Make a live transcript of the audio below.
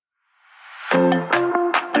Hello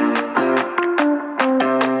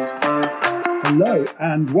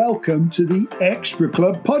and welcome to the Extra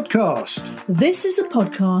Club podcast. This is the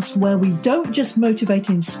podcast where we don't just motivate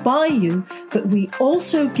and inspire you, but we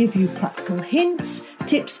also give you practical hints,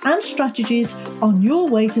 tips and strategies on your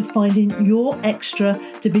way to finding your extra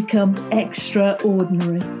to become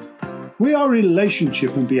extraordinary. We are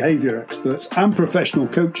relationship and behaviour experts and professional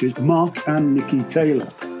coaches Mark and Nikki Taylor,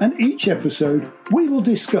 and each episode we will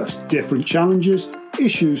discuss different challenges,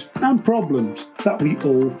 issues and problems that we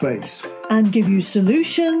all face. And give you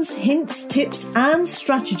solutions, hints, tips and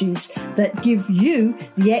strategies that give you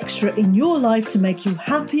the extra in your life to make you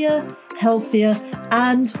happier, healthier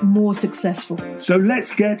and more successful. So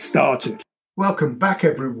let's get started. Welcome back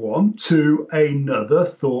everyone to another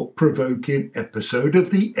thought-provoking episode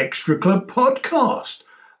of the Extra Club podcast,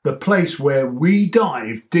 the place where we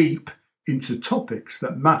dive deep into topics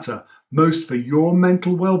that matter most for your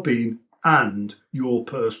mental well-being and your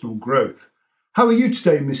personal growth. How are you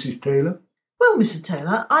today, Mrs. Taylor? Well, Mr.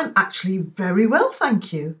 Taylor, I'm actually very well,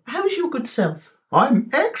 thank you. How's your good self? I'm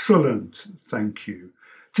excellent, thank you.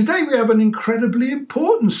 Today we have an incredibly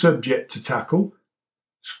important subject to tackle.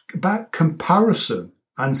 It's about comparison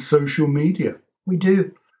and social media. We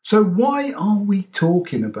do. So why are we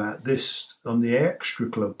talking about this on the Extra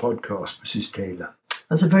Club podcast, Mrs. Taylor?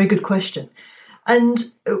 That's a very good question.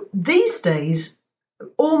 And these days,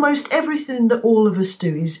 almost everything that all of us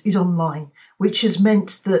do is online, which has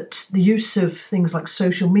meant that the use of things like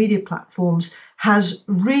social media platforms has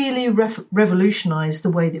really revolutionised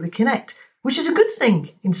the way that we connect, which is a good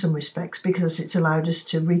thing in some respects because it's allowed us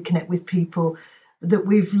to reconnect with people that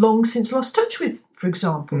we've long since lost touch with, for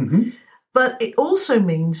example. Mm-hmm. But it also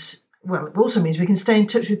means we can stay in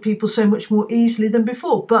touch with people so much more easily than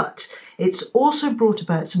before. But it's also brought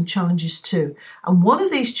about some challenges too. And one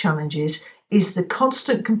of these challenges is the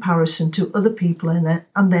constant comparison to other people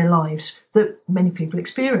and their lives that many people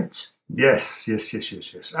experience. Yes.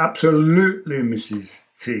 Absolutely, Mrs.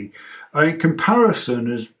 T.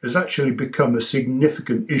 Comparison has actually become a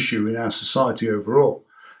significant issue in our society overall.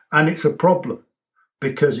 And it's a problem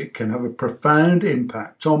because it can have a profound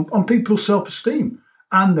impact on people's self-esteem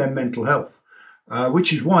and their mental health,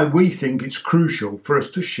 which is why we think it's crucial for us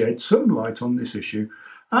to shed some light on this issue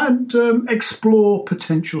and explore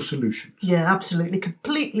potential solutions. Yeah, absolutely.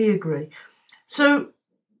 Completely agree. So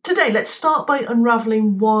today, let's start by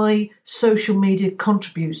unravelling why social media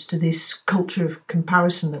contributes to this culture of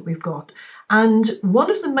comparison that we've got. And one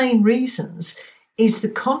of the main reasons is the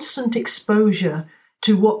constant exposure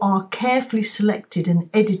to what are carefully selected and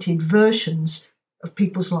edited versions of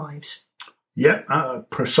people's lives. Yeah,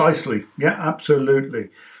 precisely. Yeah, absolutely.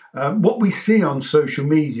 What we see on social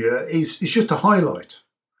media is just a highlight.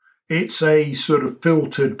 It's a sort of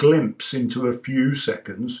filtered glimpse into a few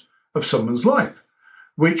seconds of someone's life,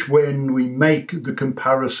 which when we make the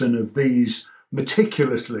comparison of these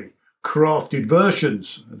meticulously crafted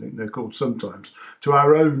versions, I think they're called sometimes, to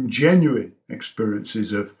our own genuine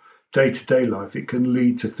experiences of day-to-day life, it can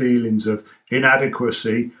lead to feelings of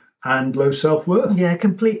inadequacy and low self-worth. Yeah,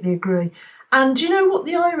 completely agree. And do you know what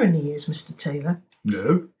the irony is, Mr. Taylor?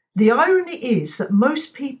 No. The irony is that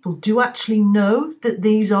most people do actually know that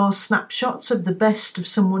these are snapshots of the best of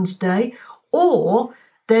someone's day, or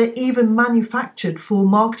they're even manufactured for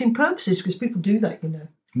marketing purposes, because people do that, you know.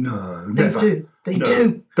 No, they never. do. They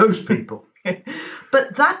do. Those people.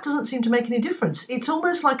 But that doesn't seem to make any difference. It's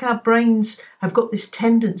almost like our brains have got this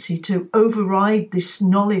tendency to override this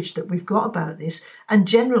knowledge that we've got about this and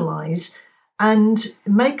generalise and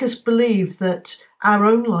make us believe that our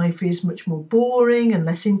own life is much more boring and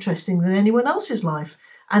less interesting than anyone else's life,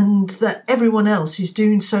 and that everyone else is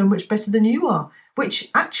doing so much better than you are, which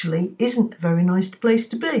actually isn't a very nice place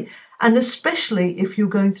to be, and especially if you're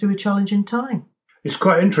going through a challenging time. It's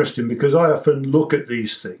quite interesting because I often look at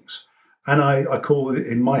these things and I call it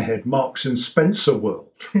in my head Marks and Spencer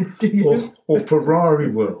world or Ferrari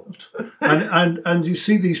world. And you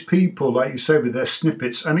see these people, like you say, with their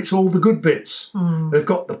snippets, and it's all the good bits. They've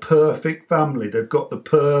got the perfect family. They've got the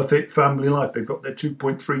perfect family life. They've got their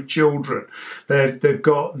 2.3 children. They've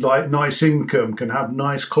got like nice income, can have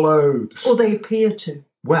nice clothes. Or they appear to.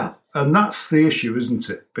 Well, and that's the issue,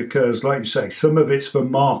 isn't it? Because, like you say, some of it's for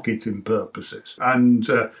marketing purposes. And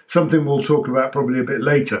something we'll talk about probably a bit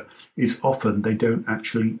later is often they don't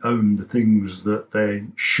actually own the things that they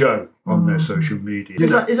show on their social media.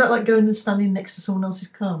 Is that like going and standing next to someone else's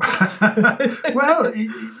car? Well,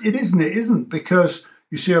 it isn't. It isn't, because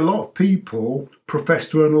you see a lot of people profess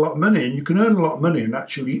to earn a lot of money, and you can earn a lot of money and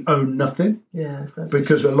actually own nothing. Yes, that's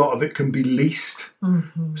because a lot of it can be leased.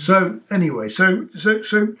 Mm-hmm. So anyway, so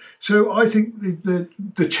I think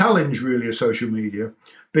the challenge really of social media,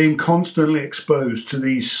 being constantly exposed to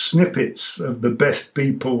these snippets of the best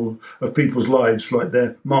people of people's lives, like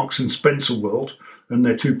their Marks and Spencer world, and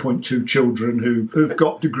their 2.2 children who've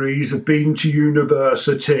got degrees, have been to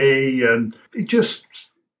university, and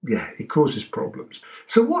it causes problems.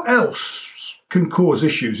 So what else can cause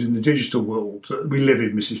issues in the digital world that we live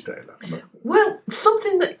in, Mrs. Taylor? Well,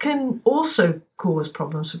 something that can also cause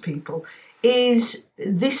problems for people is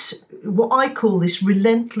this, what I call this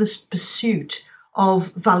relentless pursuit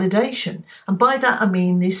of validation. And by that I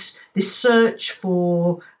mean this search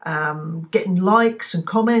for getting likes and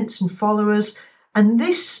comments and followers. And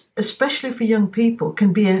this, especially for young people,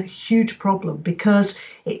 can be a huge problem because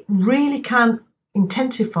it really can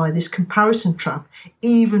intensify this comparison trap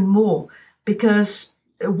even more, because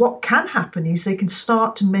what can happen is they can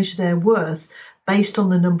start to measure their worth based on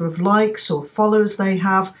the number of likes or followers they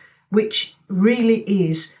have, which really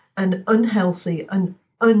is an unhealthy and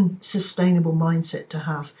unsustainable mindset to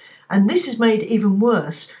have. And this is made even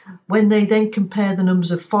worse when they then compare the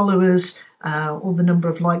numbers of followers or the number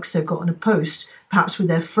of likes they've got on a post, perhaps with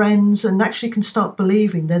their friends, and actually can start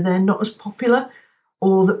believing that they're not as popular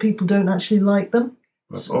or that people don't actually like them.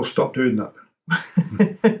 I'll stop doing that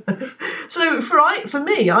then. So for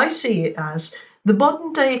me, I see it as the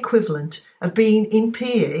modern day equivalent of being in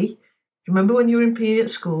PE. Remember when you were in PE at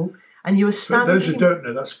school and you were standing... For those who don't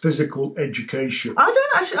know, that's physical education. I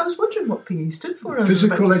don't actually... I was wondering what PE stood for.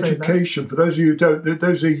 Physical education. For those of you who don't...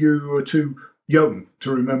 Those of you who are too young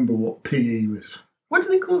to remember what PE was. What do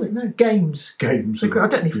they call it now? Games. Games. I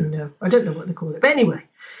don't even know. I don't know what they call it. But anyway,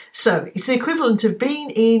 so it's the equivalent of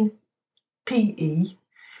being in PE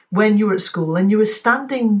when you were at school and you were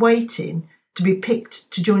standing waiting to be picked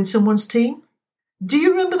to join someone's team. Do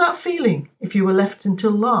you remember that feeling if you were left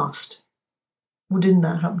until last? Well, didn't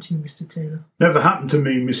that happen to you, Mr. Taylor? Never happened to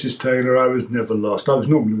me, Mrs. Taylor. I was never last. I was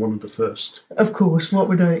normally one of the first. Of course. What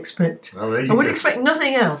would I expect? Well, I would expect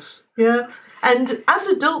nothing else. Yeah. And as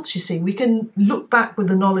adults, you see, we can look back with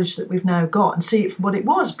the knowledge that we've now got and see it for what it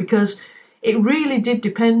was, because it really did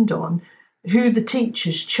depend on who the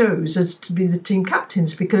teachers chose as to be the team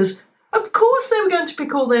captains, because of course they were going to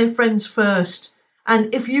pick all their friends first.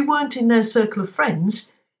 And if you weren't in their circle of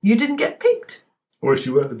friends, you didn't get picked. Or if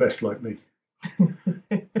you weren't the best like me.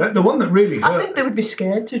 The one that really hurt... I think they would be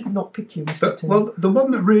scared to not pick you, Mr. Taylor. Well, the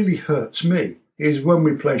one that really hurts me is when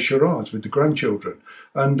we play charades with the grandchildren,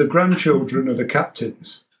 and the grandchildren are the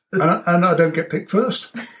captains, and I don't get picked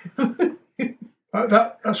first.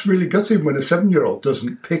 That's really gutting when a 7-year-old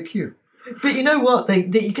doesn't pick you. But you know what?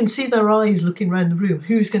 You can see their eyes looking around the room.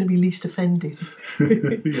 Who's going to be least offended? Yeah.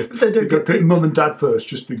 You've got to pick mum and dad first,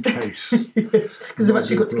 just in case. Yes, because they've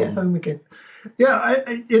actually got to get home again. Yeah,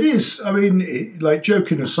 it is. I mean, like,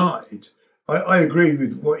 joking aside, I agree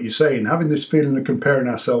with what you're saying. Having this feeling of comparing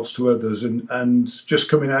ourselves to others and just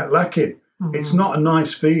coming out lacking. Mm-hmm. It's not a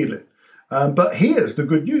nice feeling. But here's the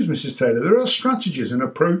good news, Mrs. Taylor. There are strategies and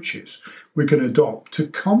approaches we can adopt to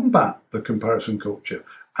combat the comparison culture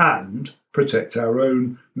and protect our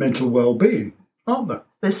own mental well-being, aren't there?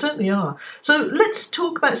 There certainly are. So let's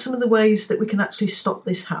talk about some of the ways that we can actually stop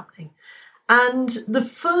this happening. And the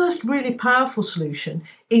first really powerful solution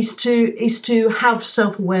is to have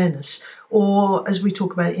self-awareness, or as we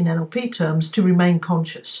talk about in NLP terms, to remain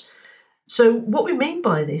conscious. So what we mean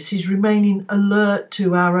by this is remaining alert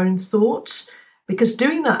to our own thoughts, because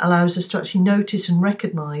doing that allows us to actually notice and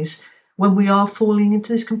recognise when we are falling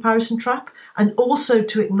into this comparison trap, and also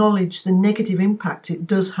to acknowledge the negative impact it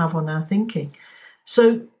does have on our thinking.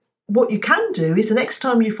 So what you can do is the next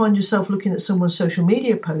time you find yourself looking at someone's social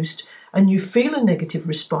media post and you feel a negative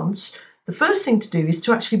response, the first thing to do is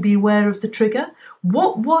to actually be aware of the trigger.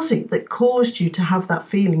 What was it that caused you to have that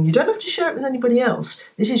feeling? You don't have to share it with anybody else.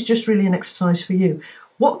 This is just really an exercise for you.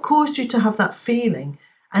 What caused you to have that feeling?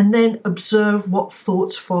 And then observe what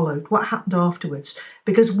thoughts followed, what happened afterwards.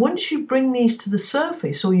 Because once you bring these to the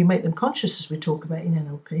surface, or you make them conscious, as we talk about in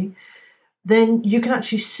NLP, then you can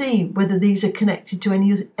actually see whether these are connected to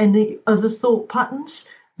any other thought patterns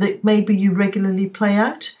that maybe you regularly play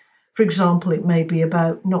out. For example, it may be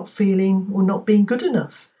about not feeling or not being good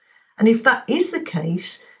enough. And if that is the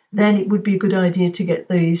case, then it would be a good idea to get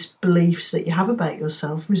these beliefs that you have about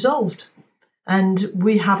yourself resolved. And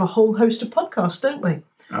we have a whole host of podcasts, don't we?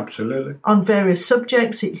 Absolutely. On various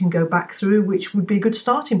subjects that you can go back through, which would be a good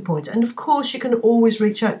starting point. And of course, you can always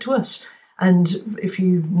reach out to us. And if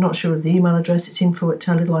you're not sure of the email address, it's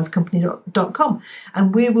info@taylorlifecompany.com.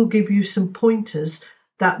 And we will give you some pointers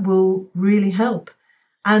that will really help.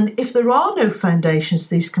 And if there are no foundations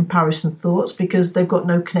to these comparison thoughts because they've got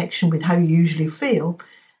no connection with how you usually feel,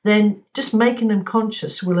 then just making them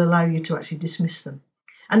conscious will allow you to actually dismiss them.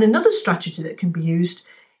 And another strategy that can be used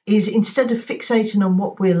is, instead of fixating on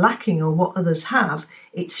what we're lacking or what others have,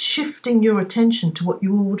 it's shifting your attention to what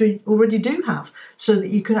you already do have, so that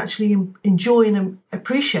you can actually enjoy and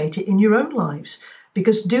appreciate it in your own lives.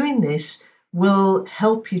 Because doing this will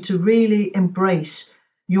help you to really embrace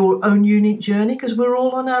your own unique journey, because we're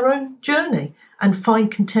all on our own journey, and find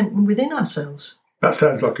contentment within ourselves. That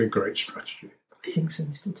sounds like a great strategy. I think so,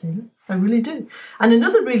 Mr. Taylor. I really do. And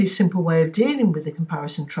another really simple way of dealing with the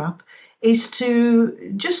comparison trap is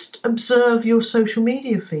to just observe your social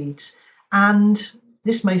media feeds. And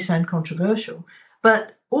this may sound controversial,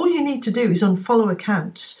 but all you need to do is unfollow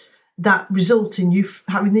accounts that result in you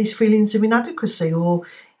having these feelings of inadequacy, or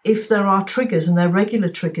if there are triggers, and they're regular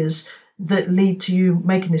triggers that lead to you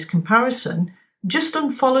making this comparison, just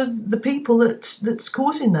unfollow the people that's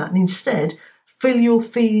causing that, and instead fill your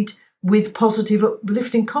feed with positive,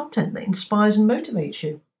 uplifting content that inspires and motivates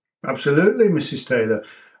you. Absolutely, Mrs. Taylor.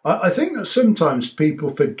 I think that sometimes people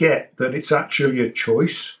forget that it's actually a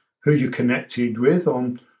choice who you're connected with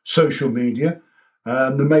on social media.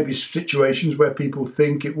 There may be situations where people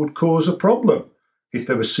think it would cause a problem if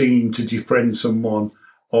they were seen to defriend someone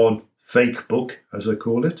on Facebook, as I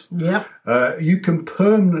call it. Yeah. You can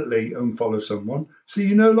permanently unfollow someone so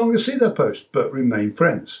you no longer see their post, but remain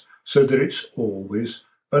friends, so that it's always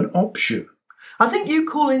an option. I think you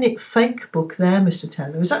calling it fake book there, Mr.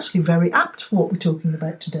 Taylor, is actually very apt for what we're talking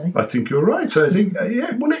about today. I think you're right. I think,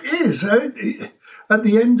 well, it is. At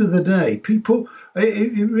the end of the day, people,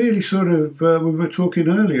 it really sort of, we were talking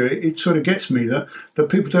earlier, it sort of gets me that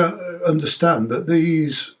people don't understand that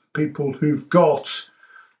these people who've got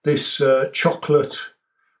this chocolate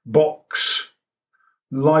box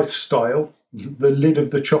lifestyle, the lid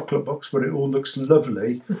of the chocolate box where it all looks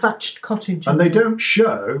lovely, the thatched cottage, and they don't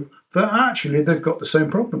show that actually they've got the same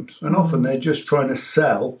problems, and often they're just trying to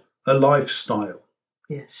sell a lifestyle.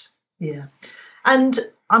 Yes, yeah. And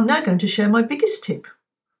I'm now going to share my biggest tip,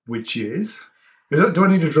 which is do I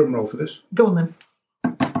need a drum roll for this? Go on then.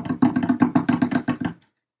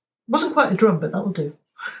 Wasn't quite a drum, but that will do.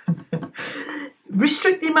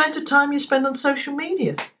 Restrict the amount of time you spend on social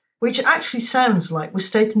media, which actually sounds like we're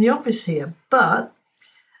stating the obvious here, but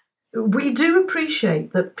we do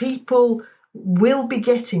appreciate that people will be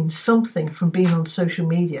getting something from being on social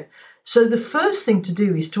media. So the first thing to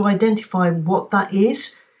do is to identify what that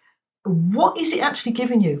is. What is it actually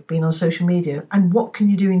giving you, being on social media, and what can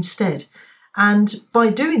you do instead? And by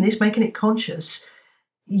doing this, making it conscious,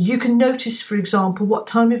 you can notice, for example, what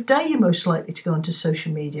time of day you're most likely to go onto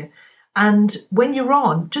social media. And when you're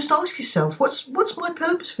on, just ask yourself, what's my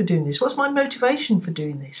purpose for doing this? What's my motivation for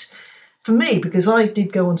doing this? For me, because I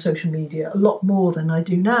did go on social media a lot more than I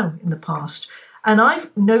do now in the past. And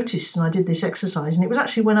I've noticed, and I did this exercise, and it was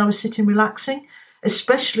actually when I was sitting relaxing,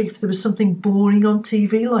 especially if there was something boring on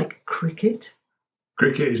TV like cricket.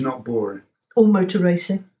 Cricket is not boring. Or motor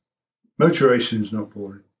racing. Motor racing is not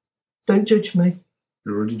boring. Don't judge me.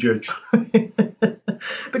 You're already judged.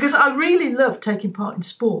 Because I really love taking part in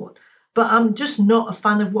sport, but I'm just not a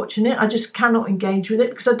fan of watching it. I just cannot engage with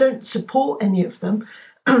it because I don't support any of them.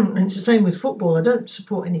 And it's the same with football. I don't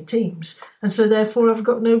support any teams. And so therefore I've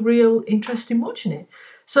got no real interest in watching it.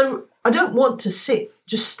 So I don't want to sit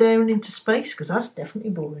just staring into space, because that's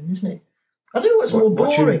definitely boring, isn't it? I don't know what's more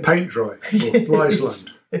boring. Watching paint dry or flies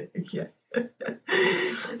land. Yeah.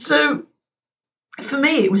 So for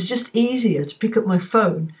me, it was just easier to pick up my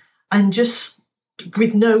phone and just,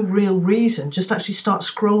 with no real reason, just actually start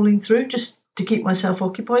scrolling through just to keep myself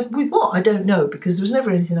occupied with what? I don't know, because there was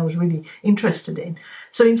never anything I was really interested in.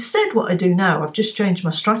 So instead, what I do now, I've just changed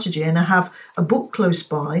my strategy, and I have a book close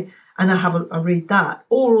by and I read that.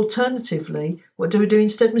 Or alternatively, what do we do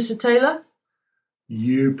instead, Mr. Taylor?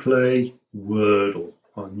 You play Wordle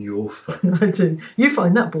on your phone. I do. You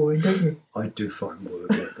find that boring, don't you? I do find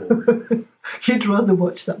Wordle boring. You'd rather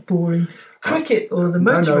watch that boring cricket or the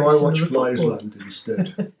motor racing. No, I watch or the Flies football. Land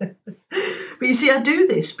instead. But you see, I do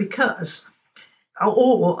this because,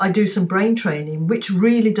 or I do some brain training, which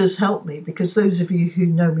really does help me, because those of you who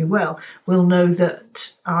know me well will know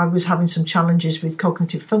that I was having some challenges with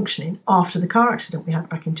cognitive functioning after the car accident we had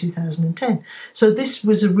back in 2010. So this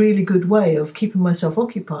was a really good way of keeping myself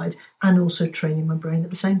occupied and also training my brain at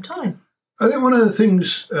the same time. I think one of the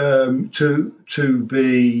things to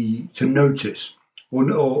notice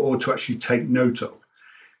or to actually take note of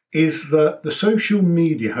is that the social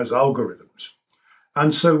media has algorithms.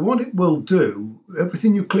 And so what it will do,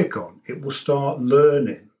 everything you click on, it will start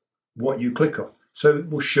learning what you click on. So it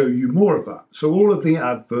will show you more of that. So all of the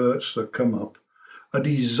adverts that come up are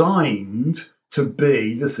designed to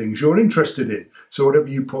be the things you're interested in. So whatever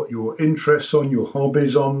you put your interests on, your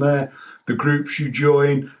hobbies on there, the groups you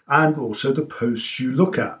join, and also the posts you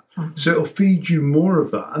look at. Mm-hmm. So it'll feed you more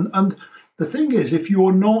of that. And the thing is, if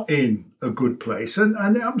you're not in a good place, and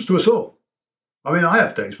it happens to us all. I mean, I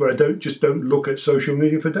have days where I don't look at social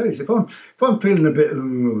media for days. If I'm feeling a bit,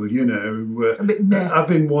 a bit meh.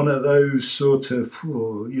 Having one of those sort of,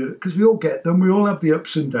 because we all get them. We all have the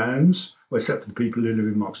ups and downs. Well, except for the people who live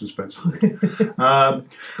in Marks and Spencer.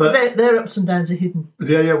 But their ups and downs are hidden.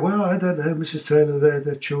 Yeah. Well, I don't know, Mrs. Taylor.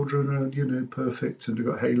 Their children are, perfect, and they've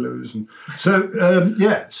got halos, and so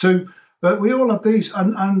So, but we all have these,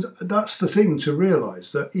 and that's the thing to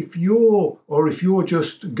realise, that if you're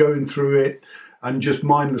just going through it and just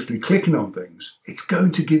mindlessly clicking on things, it's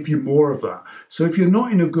going to give you more of that. So if you're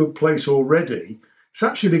not in a good place already, it's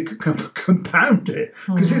actually compound it,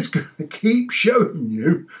 because it's going to keep showing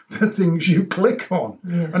you the things you click on.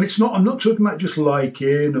 Yes. And I'm not talking about just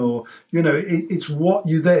liking or, it's what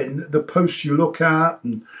you then, the posts you look at.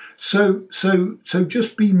 And so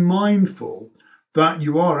just be mindful that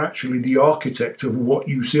you are actually the architect of what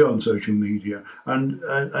you see on social media. And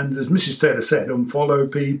as Mrs. Taylor said,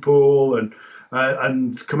 unfollow people and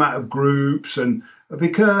come out of groups, and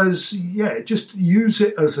because, just use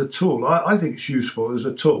it as a tool. I think it's useful as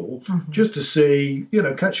a tool, just to see,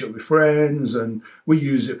 catch up with friends, and we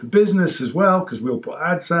use it for business as well, because we'll put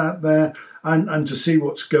ads out there, and to see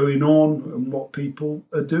what's going on and what people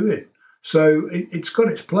are doing. So it's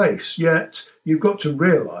got its place, yet you've got to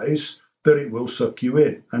realise that it will suck you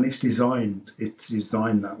in, and it's designed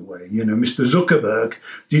that way. Mr. Zuckerberg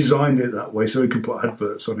designed it that way so he can put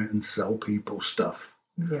adverts on it and sell people stuff.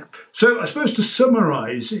 Yeah. So I suppose to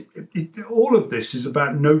summarise, all of this is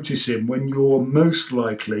about noticing when you're most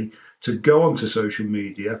likely to go onto social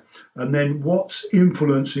media, and then what's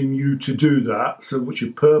influencing you to do that. So what's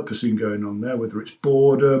your purpose in going on there, whether it's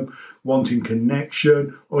boredom, wanting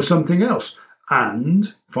connection, or something else,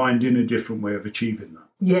 and finding a different way of achieving that.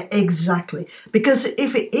 Yeah, exactly. Because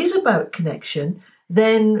if it is about connection,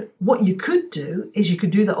 then what you could do is you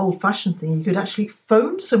could do the old-fashioned thing. You could actually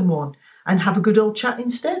phone someone and have a good old chat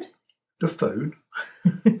instead. The phone?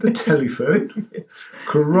 The telephone? Yes.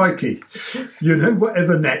 Crikey.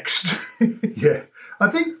 Whatever next. Yeah. I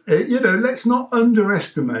think, let's not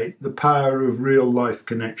underestimate the power of real-life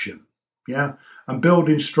connection. Yeah? And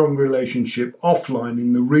building strong relationship offline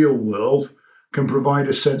in the real world can provide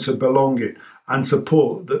a sense of belonging and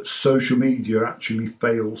support that social media actually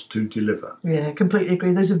fails to deliver. Yeah, I completely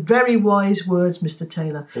agree. Those are very wise words, Mr.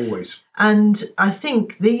 Taylor. Always. And I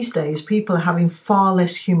think these days people are having far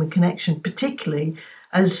less human connection, particularly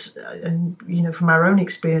as, from our own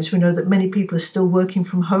experience, we know that many people are still working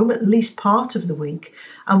from home at least part of the week.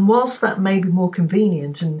 And whilst that may be more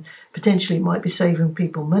convenient and potentially might be saving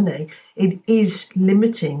people money, it is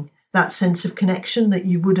limiting that sense of connection that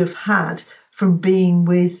you would have had from being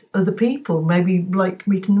with other people, maybe like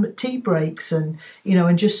meeting them at tea breaks and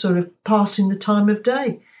just sort of passing the time of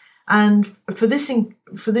day. And for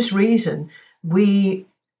this reason, we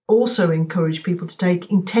also encourage people to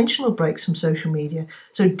take intentional breaks from social media.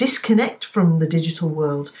 So disconnect from the digital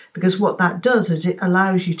world, because what that does is it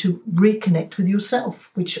allows you to reconnect with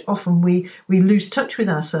yourself, which often we lose touch with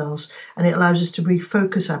ourselves, and it allows us to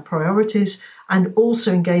refocus our priorities and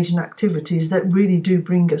also engage in activities that really do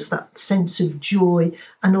bring us that sense of joy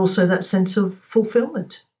and also that sense of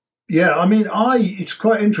fulfillment. Yeah, I mean, it's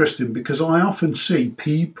quite interesting because I often see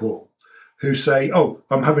people who say, oh,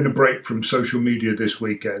 I'm having a break from social media this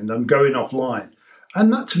weekend, I'm going offline.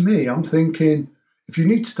 And that, to me, I'm thinking, if you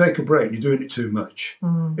need to take a break, you're doing it too much.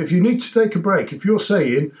 If you need to take a break, if you're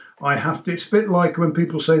saying, it's a bit like when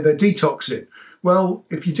people say they're detoxing. Well,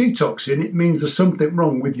 if you're detoxing, it means there's something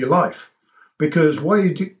wrong with your life. Because why are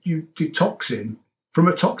you detoxing from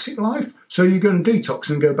a toxic life? So you're going to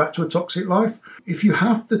detox and go back to a toxic life? If you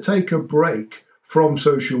have to take a break from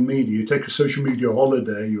social media, you take a social media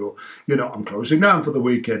holiday, or, I'm closing down for the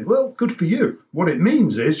weekend, well, good for you. What it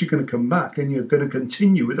means is you're going to come back and you're going to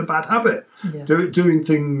continue with a bad habit, doing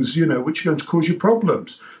things, which are going to cause you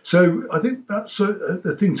problems. So I think that's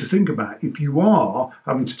a thing to think about. If you are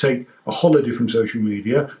having to take a holiday from social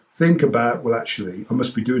media, think about, well, actually, I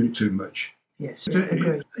must be doing it too much. Yes, I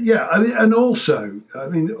agree. Yeah, and also,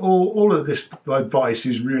 all of this advice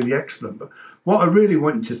is really excellent. But what I really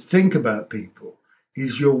want you to think about, people,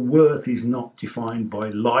 is your worth is not defined by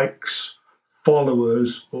likes,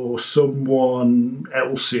 followers, or someone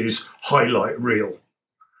else's highlight reel.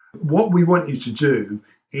 What we want you to do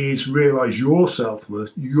is realise your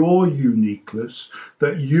self-worth, your uniqueness,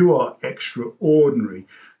 that you are extraordinary,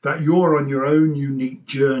 that you're on your own unique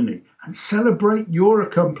journey, and celebrate your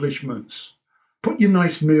accomplishments. Put your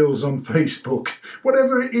nice meals on Facebook,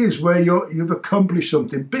 whatever it is where you've accomplished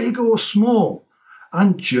something, big or small,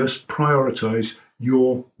 and just prioritise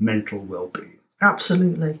your mental well-being.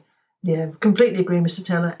 Absolutely. Yeah, completely agree, Mr.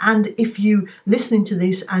 Taylor. And if you listening to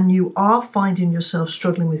this and you are finding yourself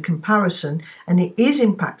struggling with comparison and it is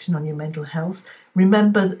impacting on your mental health,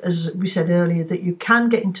 remember, as we said earlier, that you can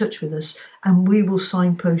get in touch with us and we will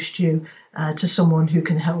signpost you to someone who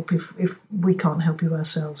can help if we can't help you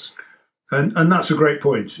ourselves. And that's a great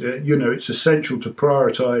point. It's essential to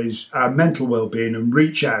prioritise our mental well-being and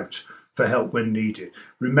reach out for help when needed.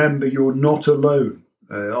 Remember, you're not alone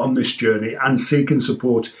on this journey, and seeking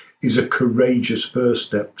support is a courageous first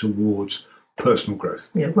step towards personal growth.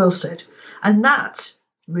 Yeah, well said. And that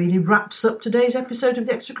really wraps up today's episode of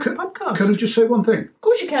the Extra Club podcast. Can I just say one thing? Of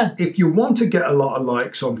course you can. If you want to get a lot of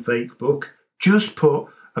likes on Facebook, just put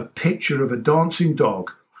a picture of a dancing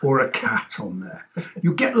dog or a cat on there.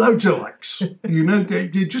 You'll get loads of likes.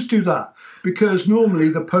 You just do that. Because normally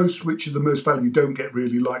the posts which are the most valued don't get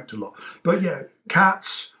really liked a lot. But yeah,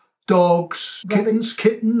 cats, dogs,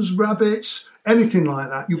 kittens, rabbits, anything like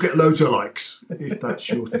that, you get loads of likes, if that's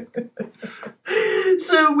your thing.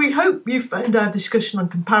 So we hope you found our discussion on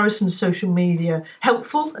comparison of social media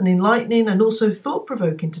helpful and enlightening and also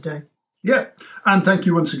thought-provoking today. Yeah, and thank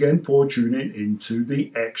you once again for tuning into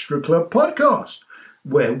the Extra Club podcast,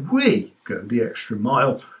 where we go the extra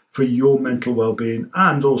mile for your mental well-being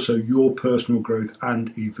and also your personal growth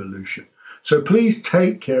and evolution. So please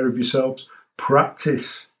take care of yourselves,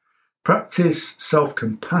 practice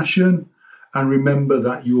self-compassion, and remember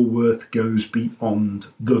that your worth goes beyond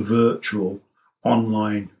the virtual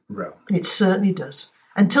online realm. It certainly does.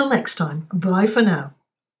 Until next time, bye for now.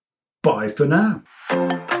 Bye for now.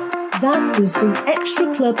 That was the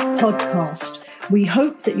Extra Club podcast. We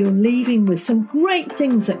hope that you're leaving with some great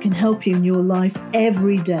things that can help you in your life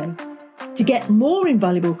every day. To get more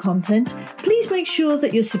invaluable content, please make sure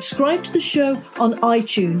that you're subscribed to the show on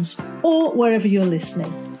iTunes or wherever you're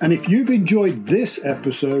listening. And if you've enjoyed this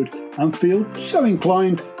episode and feel so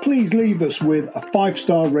inclined, please leave us with a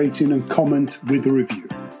 5-star rating and comment with a review.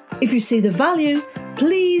 If you see the value,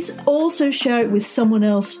 please also share it with someone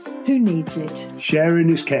else who needs it. Sharing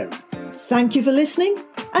is caring. Thank you for listening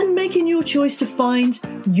and making your choice to find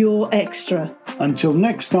your extra. Until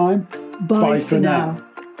next time, bye for now.